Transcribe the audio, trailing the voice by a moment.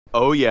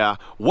Oh yeah,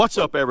 what's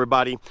up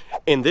everybody?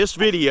 In this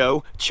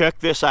video, check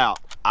this out.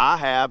 I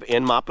have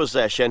in my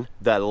possession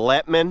the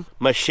Lettmann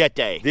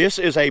Machete. This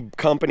is a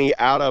company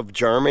out of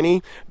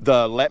Germany.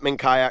 The Lettmann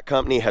kayak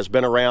company has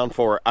been around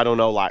for, I don't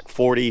know, like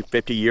 40,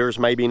 50 years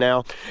maybe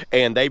now.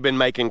 And they've been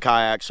making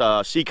kayaks,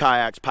 sea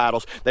kayaks,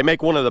 paddles. They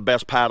make one of the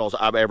best paddles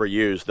I've ever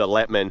used, the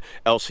Lettmann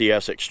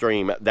LCS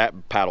Extreme.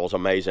 That paddle's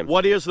amazing.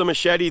 What is the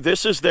Machete?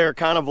 This is their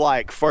kind of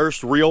like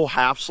first real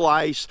half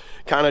slice,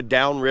 kind of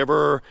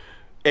downriver,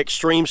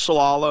 extreme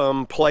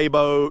slalom,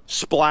 playboat,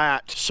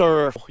 splat,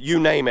 surf, you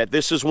name it.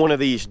 This is one of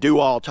these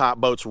do-all type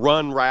boats,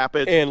 run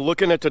rapid. And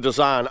looking at the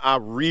design, I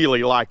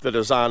really like the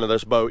design of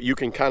this boat. You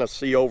can kind of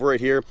see over it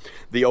here,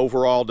 the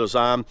overall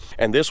design.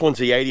 And this one's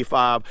the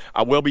 85.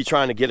 I will be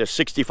trying to get a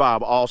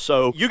 65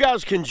 also. You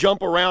guys can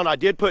jump around. I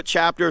did put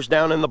chapters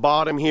down in the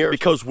bottom here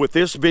because with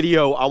this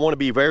video, I want to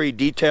be very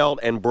detailed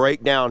and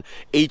break down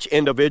each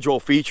individual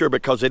feature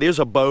because it is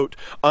a boat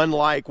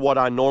unlike what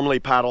I normally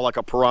paddle, like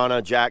a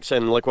Piranha,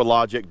 Jackson, Liquid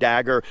Logic,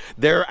 Dagger.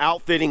 Their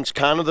outfitting's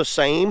kind of the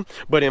same,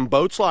 but in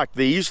boats like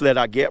these that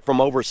I get from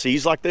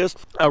overseas like this,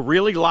 I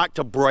really like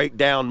to break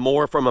down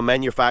more from a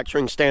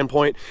manufacturing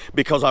standpoint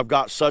because I've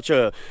got such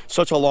a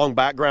long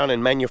background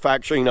in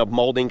manufacturing of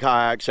molding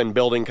kayaks and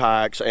building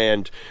kayaks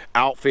and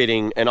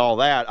outfitting and all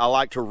that. I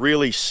like to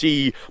really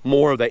see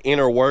more of the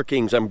inner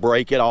workings and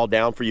break it all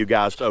down for you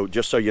guys. So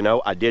just so you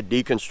know, I did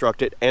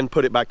deconstruct it and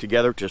put it back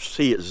together to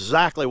see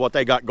exactly what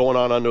they got going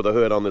on under the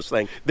hood on this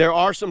thing. There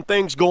are some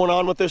things going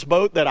on with this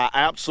boat that I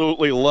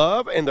absolutely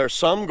love, and there's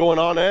some going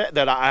on in it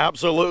that I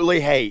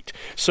absolutely hate.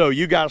 So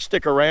you guys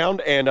stick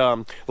around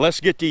and let's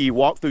get the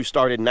walkthrough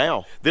started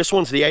now. This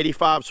one's the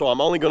 85, so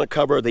I'm only going to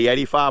cover the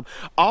 85.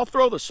 I'll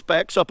throw the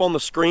specs up on the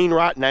screen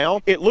right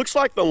now. It looks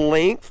like the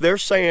length, they're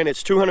saying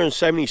it's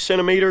 270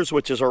 centimeters,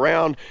 which is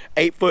around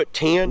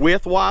 8'10".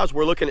 Width-wise,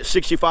 we're looking at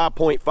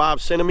 65.5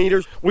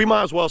 centimeters. We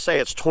might as well say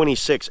it's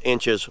 26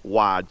 inches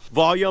wide.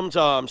 Volumes,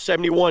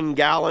 71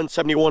 gallons,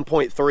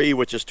 71.3,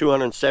 which is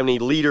 270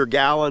 liter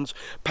gallons.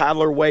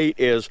 Paddler weight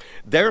is,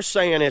 they're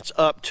saying it's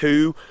up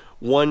to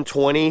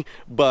 120,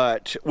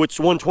 but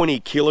which 120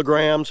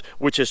 kilograms,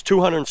 which is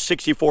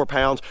 264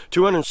 pounds.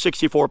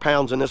 264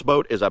 pounds in this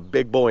boat is a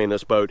big boy in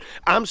this boat.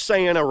 I'm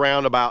saying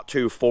around about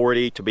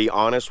 240, to be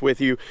honest with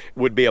you,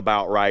 would be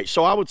about right.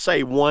 So I would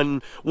say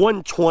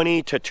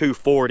 120 to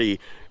 240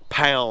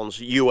 pounds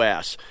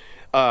US.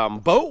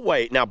 Boat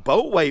weight. Now,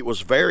 boat weight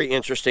was very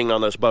interesting on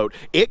this boat.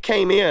 It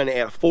came in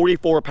at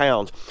 44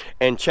 pounds,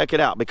 and check it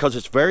out, because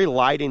it's very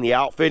light in the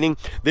outfitting.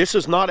 This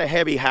is not a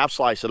heavy half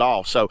slice at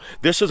all, so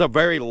this is a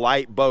very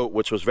light boat,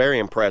 which was very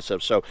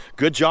impressive. So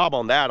good job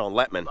on that on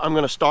Lettmann. I'm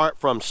going to start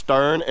from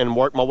stern and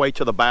work my way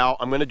to the bow.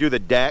 I'm going to do the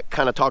deck,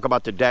 kind of talk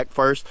about the deck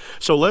first.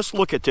 So let's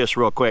look at this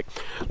real quick.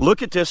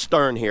 Look at this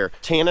stern here,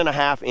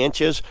 10.5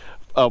 inches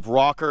of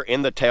rocker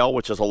in the tail,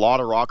 which is a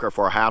lot of rocker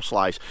for a half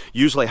slice.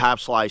 Usually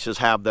half slices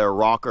have their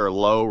rocker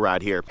low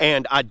right here.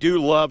 And I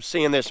do love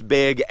seeing this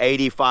big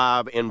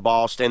 85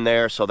 embossed in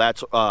there, so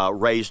that's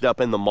raised up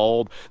in the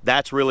mold.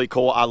 That's really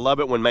cool. I love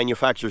it when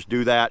manufacturers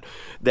do that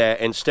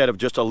instead of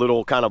just a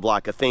little kind of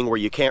like a thing where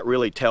you can't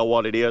really tell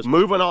what it is.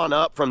 Moving on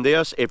up from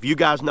this, if you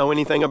guys know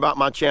anything about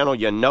my channel,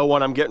 you know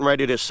what I'm getting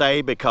ready to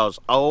say, because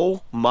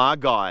oh my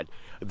God,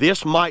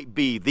 this might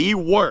be the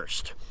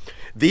worst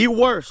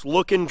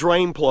looking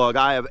drain plug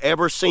I have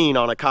ever seen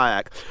on a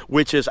kayak,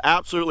 which is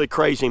absolutely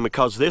crazy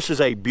because this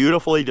is a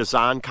beautifully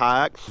designed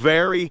kayak.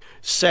 Very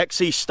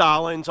sexy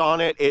stylings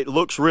on it. It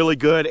looks really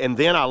good. And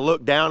then I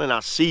look down and I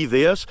see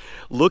this.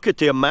 Look at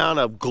the amount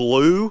of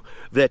glue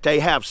that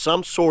they have,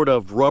 some sort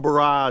of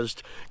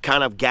rubberized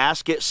kind of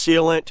gasket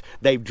sealant.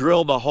 They've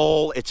drilled a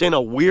hole. It's in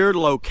a weird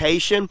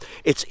location.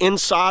 It's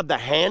inside the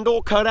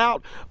handle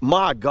cutout.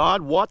 My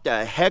God, what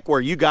the heck were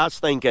you guys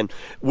thinking?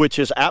 Which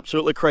is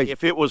absolutely crazy.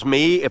 If it was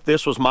me, if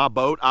this was my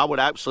boat, I would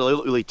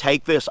absolutely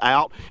take this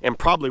out and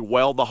probably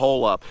weld the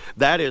hole up.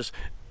 That is,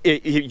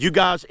 you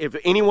guys, if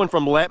anyone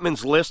from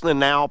Lettmann's listening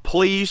now,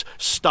 please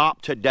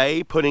stop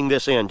today putting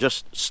this in.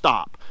 Just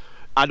stop.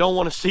 I don't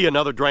want to see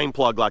another drain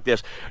plug like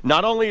this.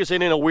 Not only is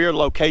it in a weird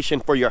location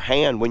for your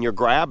hand when you're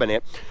grabbing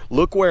it,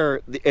 look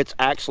where it's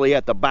actually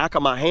at. The back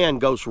of my hand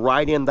goes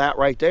right in that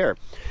right there.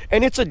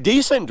 And it's a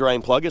decent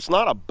drain plug. It's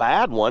not a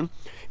bad one.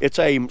 It's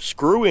a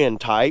screw-in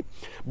type,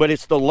 but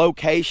it's the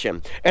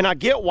location. And I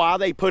get why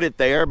they put it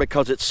there,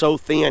 because it's so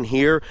thin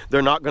here,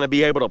 they're not going to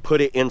be able to put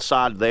it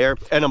inside there.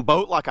 And a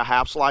boat like a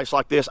half slice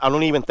like this, I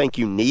don't even think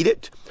you need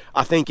it.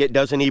 I think it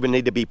doesn't even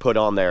need to be put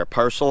on there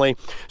personally.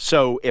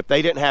 So if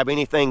they didn't have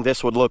anything,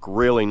 this would look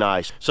really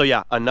nice. So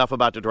yeah, enough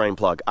about the drain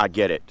plug. I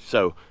get it.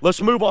 So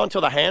let's move on to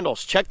the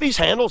handles. Check these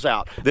handles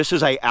out. This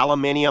is a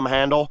aluminum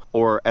handle,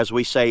 or as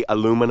we say,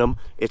 aluminum.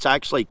 It's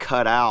actually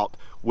cut out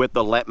with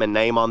the Lettmann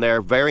name on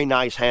there. Very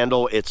nice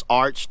handle. It's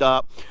arched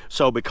up,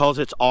 so because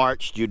it's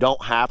arched, you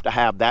don't have to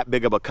have that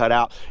big of a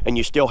cutout, and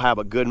you still have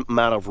a good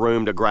amount of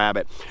room to grab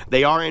it.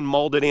 They are in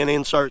molded in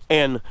inserts.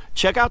 And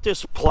check out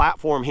this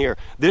platform here.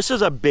 This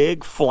is a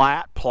big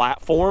flat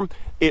platform.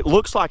 It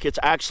looks like it's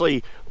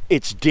actually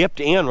it's dipped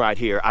in right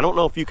here. I don't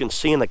know if you can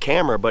see in the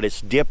camera, but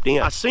it's dipped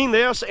in. I seen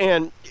this,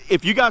 and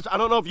if you guys, I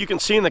don't know if you can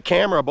see in the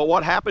camera, but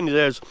what happened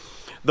is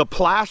the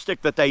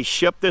plastic that they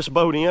shipped this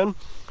boat in,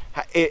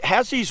 it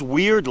has these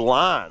weird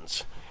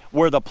lines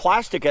where the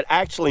plastic had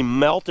actually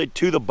melted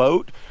to the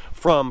boat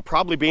from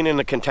probably being in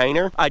the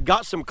container. I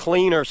got some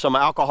cleaner, some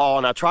alcohol,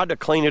 and I tried to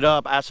clean it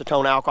up,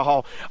 acetone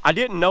alcohol. I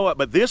didn't know it,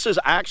 but this is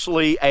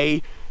actually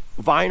a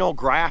vinyl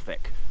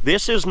graphic.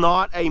 This is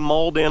not a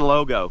mold-in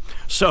logo.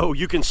 So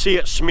you can see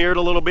it smeared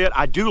a little bit.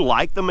 I do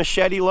like the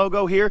Machete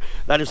logo here.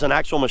 That is an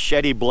actual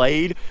Machete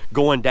blade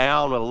going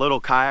down with a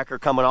little kayaker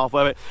coming off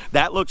of it.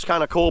 That looks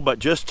kind of cool, but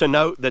just to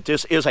note that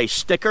this is a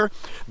sticker.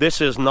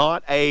 This is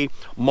not a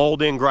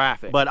mold-in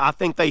graphic. But I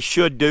think they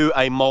should do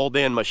a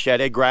mold-in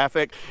Machete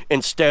graphic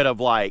instead of,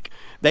 like,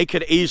 they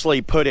could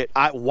easily put it,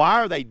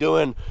 why are they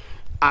doing,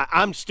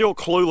 I'm still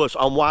clueless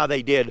on why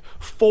they did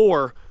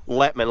 4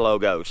 Lettmann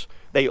logos.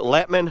 They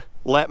Lettmann.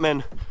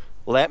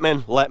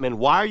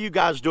 Why are you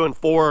guys doing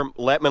 4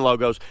 Lettmann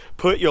logos?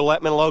 Put your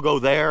Lettmann logo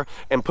there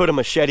and put a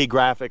Machete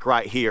graphic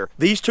right here.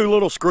 These 2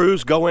 little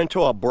screws go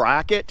into a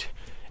bracket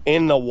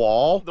in the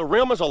wall. The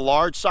rim is a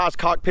large size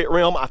cockpit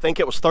rim. I think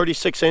it was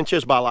 36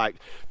 inches by like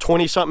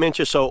 20 something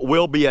inches, so it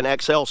will be an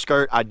XL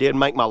skirt. I did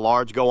make my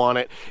large go on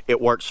it.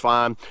 It works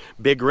fine.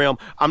 Big rim.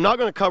 I'm not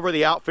going to cover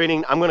the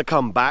outfitting. I'm going to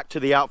come back to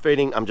the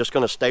outfitting. I'm just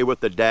going to stay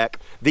with the deck.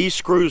 These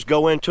screws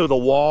go into the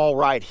wall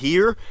right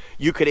here.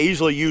 You could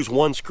easily use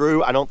 1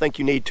 screw. I don't think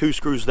you need 2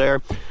 screws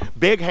there.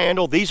 Big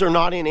handle. These are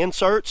not in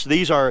inserts.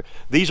 These are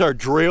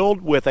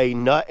drilled with a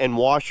nut and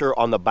washer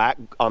on the back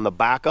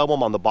of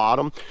them, on the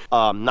bottom.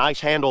 Nice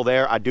handle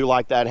there. I do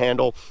like that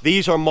handle.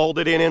 These are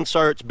molded in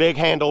inserts. Big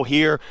handle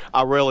here.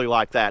 I really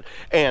like that.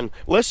 And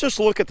let's just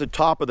look at the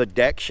top of the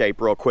deck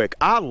shape real quick.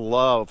 I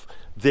love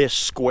this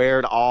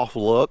squared off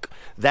look.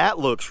 That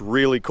looks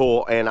really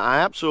cool, and I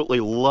absolutely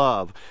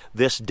love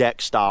this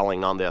deck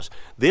styling on this.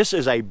 This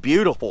is a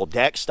beautiful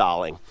deck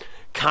styling,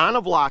 kind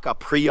of like a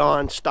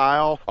Prion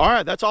style. All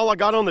right, that's all I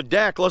got on the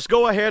deck. Let's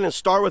go ahead and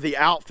start with the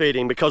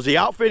outfitting, because the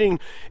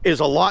outfitting is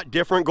a lot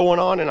different going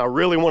on, and I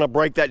really want to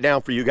break that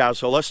down for you guys.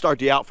 So let's start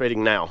the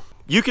outfitting now.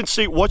 You can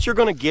see what you're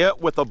going to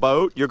get with the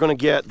boat. You're going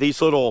to get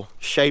these little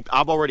shaped,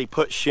 I've already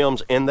put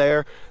shims in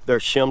there.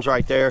 There's shims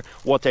right there.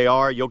 What they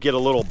are, you'll get a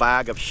little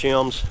bag of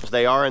shims.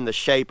 They are in the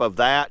shape of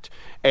that.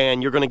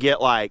 And you're going to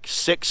get like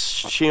 6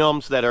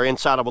 shims that are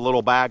inside of a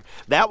little bag.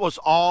 That was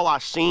all I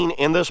seen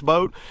in this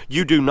boat.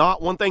 You do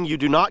not, one thing, you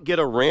do not get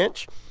a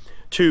wrench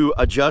to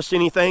adjust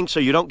anything, so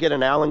you don't get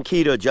an Allen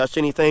key to adjust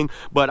anything,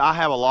 but I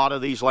have a lot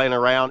of these laying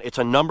around. It's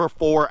a number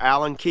 4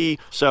 Allen key,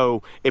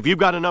 so if you've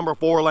got a number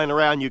 4 laying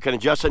around, you can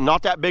adjust it.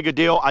 Not that big a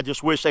deal. I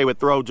just wish they would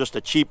throw just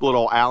a cheap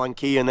little Allen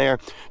key in there,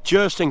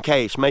 just in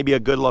case, maybe a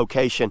good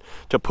location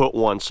to put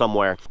one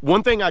somewhere.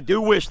 One thing I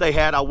do wish they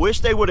had, I wish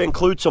they would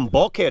include some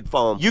bulkhead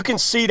foam. You can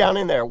see down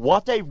in there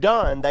what they've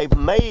done. They've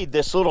made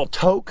this little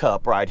toe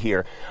cup right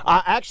here.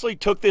 I actually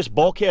took this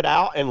bulkhead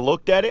out and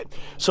looked at it,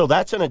 so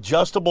that's an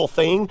adjustable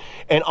thing.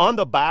 And on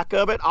the back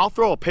of it, I'll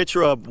throw a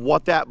picture of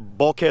what that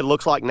bulkhead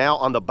looks like now.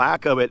 On the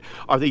back of it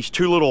are these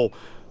 2 little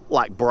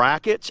like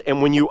brackets,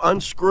 and when you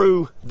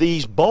unscrew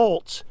these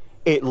bolts,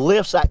 it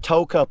lifts that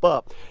toe cup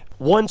up.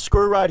 1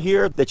 screw right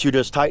here that you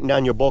just tighten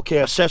down your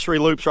bulkhead. Accessory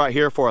loops right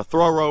here for a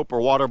throw rope or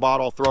water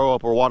bottle, throw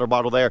up or water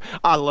bottle there.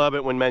 I love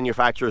it when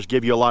manufacturers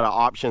give you a lot of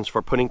options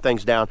for putting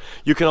things down.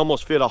 You can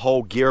almost fit a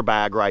whole gear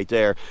bag right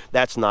there.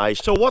 That's nice.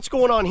 So what's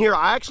going on here?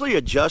 I actually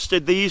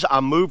adjusted these.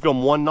 I moved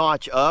them 1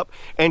 notch up,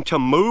 and to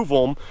move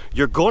them,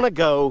 you're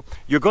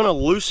gonna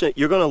loosen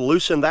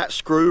that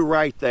screw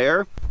right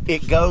there.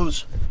 It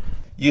goes,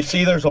 you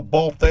see there's a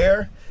bolt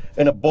there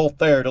and a bolt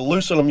there. To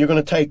loosen them, you're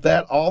gonna take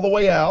that all the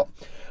way out,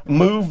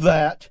 move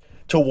that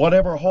to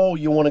whatever hole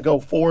you want to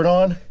go forward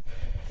on,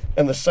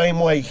 and the same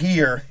way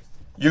here,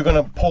 you're going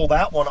to pull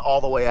that one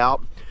all the way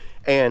out.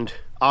 And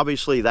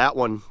obviously that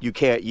one you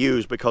can't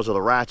use because of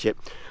the ratchet,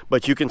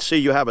 but you can see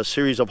you have a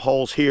series of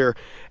holes here,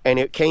 and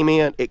it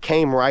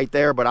came right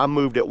there, but I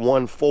moved it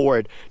 1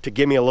 forward to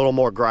give me a little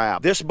more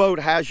grab. This boat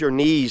has your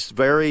knees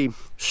very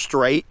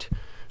straight,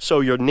 so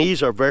your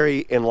knees are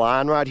very in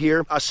line right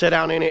here. I sit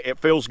down in it, it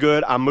feels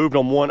good. I moved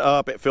them 1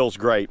 up, it feels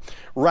great.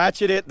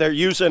 Ratchet it, they're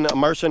using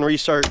Immersion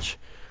Research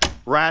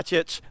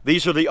ratchets.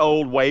 These are the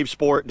old Wave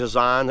Sport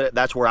design.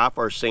 That's where I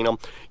first seen them.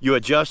 You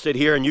adjust it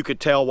here, and you could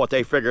tell what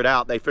they figured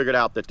out. They figured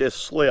out that this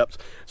slips,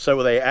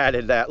 so they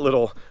added that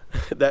little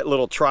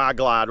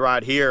tri-glide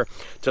right here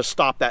to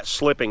stop that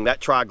slipping.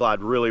 That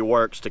tri-glide really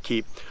works to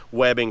keep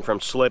webbing from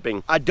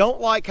slipping. I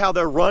don't like how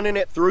they're running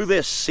it through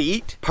this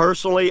seat.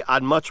 Personally,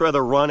 I'd much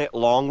rather run it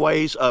long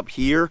ways up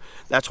here.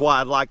 That's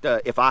why I'd like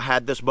to, if I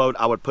had this boat,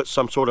 I would put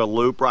some sort of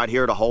loop right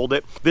here to hold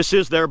it. This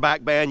is their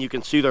back band. You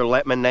can see their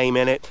Lettmann name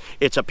in it.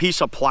 It's a piece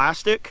of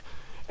plastic,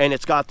 and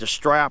it's got the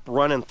strap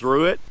running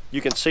through it. You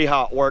can see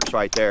how it works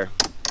right there.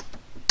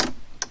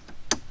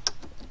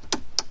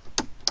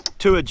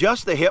 To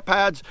adjust the hip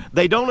pads,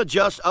 they don't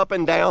adjust up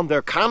and down.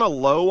 They're kind of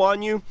low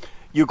on you.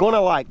 You're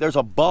gonna there's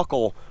a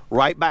buckle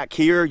right back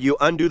here. You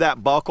undo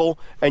that buckle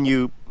and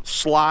you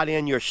slide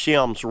in your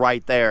shims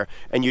right there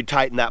and you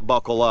tighten that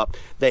buckle up.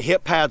 The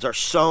hip pads are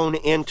sewn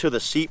into the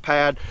seat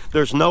pad.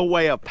 There's no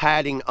way of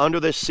padding under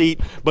the seat,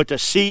 but the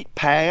seat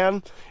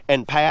pad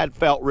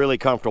felt really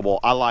comfortable.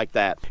 I like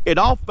that. It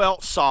all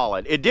felt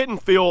solid. It didn't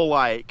feel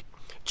like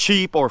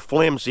cheap or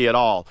flimsy at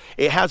all.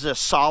 It has a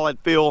solid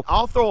feel.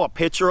 I'll throw a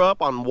picture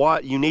up on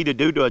what you need to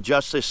do to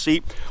adjust this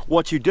seat.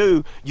 What you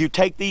do, you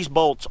take these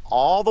bolts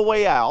all the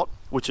way out,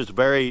 which is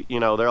very, you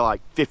know, they're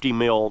like 50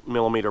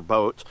 millimeter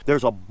bolts.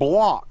 There's a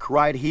block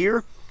right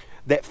here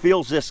that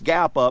fills this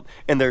gap up,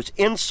 and there's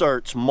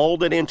inserts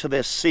molded into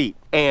this seat,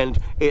 and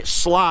it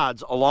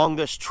slides along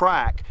this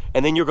track,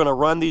 and then you're going to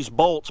run these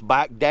bolts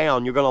back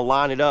down. You're going to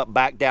line it up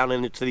back down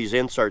into these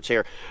inserts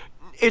here.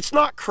 It's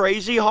not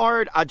crazy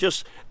hard. I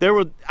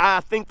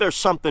think there's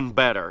something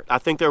better. I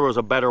think there was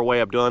a better way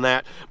of doing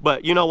that,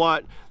 but you know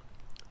what?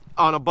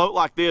 On a boat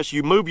like this,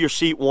 you move your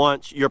seat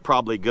once, you're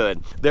probably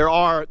good. There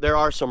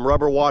are some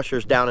rubber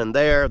washers down in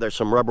there. There's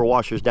some rubber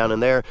washers down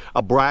in there.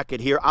 A bracket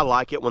here. I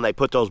like it when they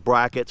put those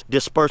brackets.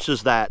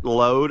 Disperses that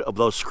load of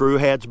those screw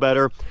heads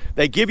better.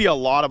 They give you a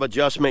lot of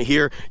adjustment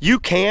here. You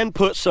can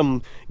put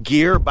some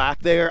gear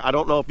back there. I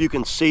don't know if you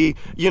can see.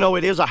 You know,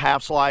 it is a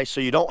half slice, so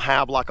you don't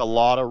have like a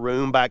lot of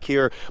room back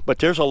here, but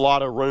there's a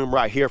lot of room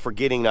right here for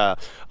getting a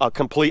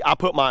complete. I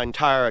put my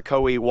entire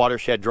Kayak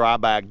watershed dry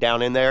bag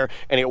down in there,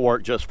 and it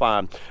worked just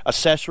fine.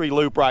 Accessory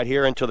loop right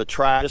here into the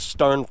track. This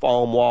stern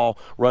foam wall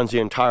runs the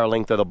entire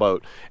length of the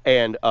boat,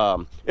 and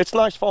it's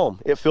nice foam.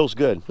 It feels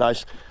good.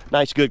 Nice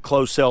good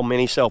closed cell,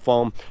 mini cell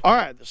foam. All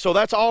right, so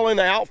that's all in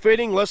the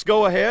outfitting. Let's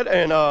go ahead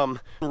and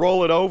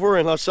roll it over,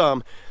 and let's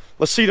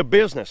see the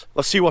business.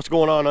 Let's see what's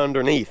going on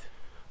underneath.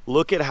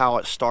 Look at how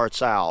it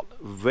starts out.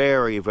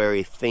 Very,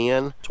 very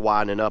thin. It's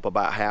widening up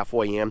about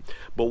halfway in.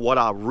 But what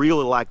I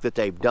really like that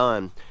they've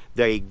done,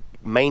 they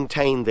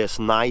maintain this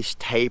nice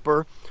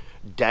taper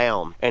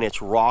down, and it's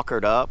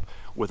rockered up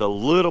with a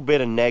little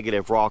bit of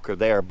negative rocker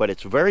there, but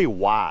it's very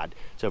wide.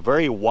 It's a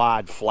very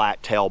wide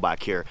flat tail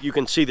back here. You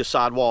can see the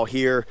sidewall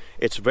here.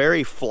 It's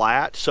very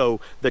flat, so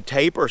the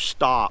taper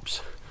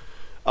stops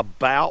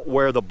about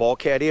where the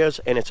bulkhead is,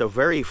 and it's a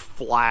very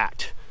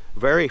flat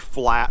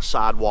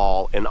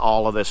sidewall in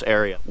all of this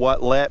area.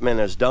 What Lettmann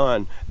has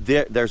done,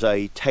 there's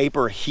a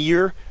taper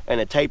here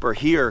and a taper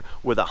here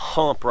with a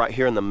hump right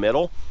here in the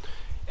middle,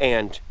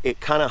 and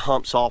it kind of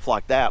humps off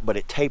like that, but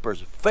it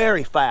tapers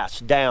very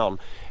fast down,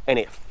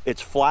 and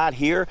it's flat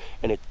here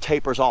and it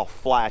tapers off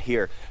flat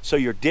here. So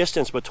your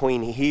distance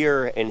between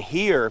here and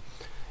here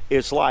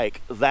is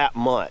like that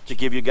much. To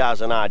give you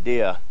guys an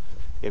idea,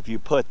 if you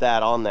put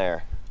that on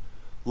there,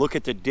 look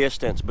at the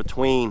distance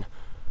between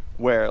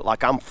where,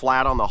 like, I'm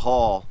flat on the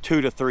hull,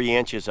 2 to 3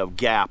 inches of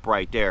gap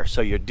right there.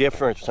 So your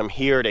difference from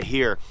here to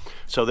here.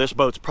 So this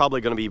boat's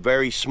probably going to be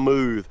very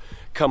smooth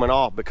coming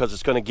off because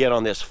it's going to get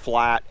on this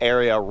flat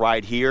area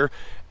right here,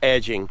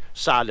 edging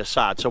side to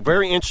side. So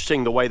very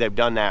interesting the way they've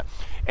done that.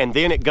 And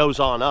then it goes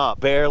on up.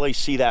 Barely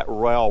see that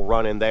rail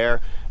running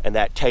there and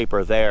that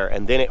taper there,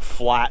 and then it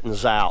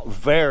flattens out.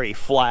 Very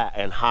flat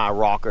and high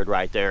rockered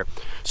right there.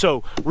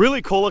 So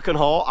really cool looking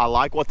hull. I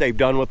like what they've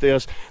done with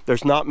this.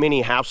 There's not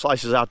many half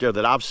slices out there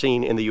that I've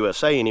seen in the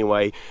USA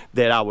anyway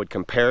that I would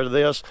compare to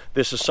this.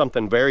 This is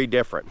something very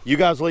different. You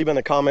guys leave in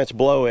the comments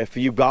below if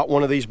you've got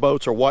one of these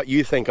boats or what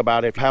you think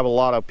about it. I have a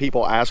lot of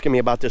people asking me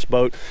about this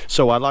boat,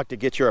 so I'd like to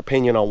get your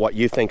opinion on what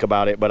you think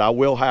about it. But I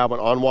will have an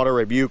on-water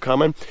review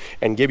coming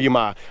and give you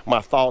my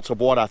thoughts of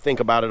what I think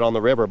about it on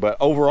the river. But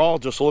overall,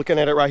 just looking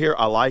at it right here,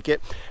 I like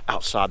it.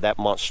 Outside that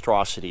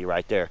monstrosity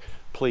right there,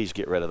 please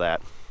get rid of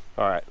that.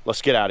 All right,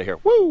 let's get out of here.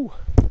 Woo!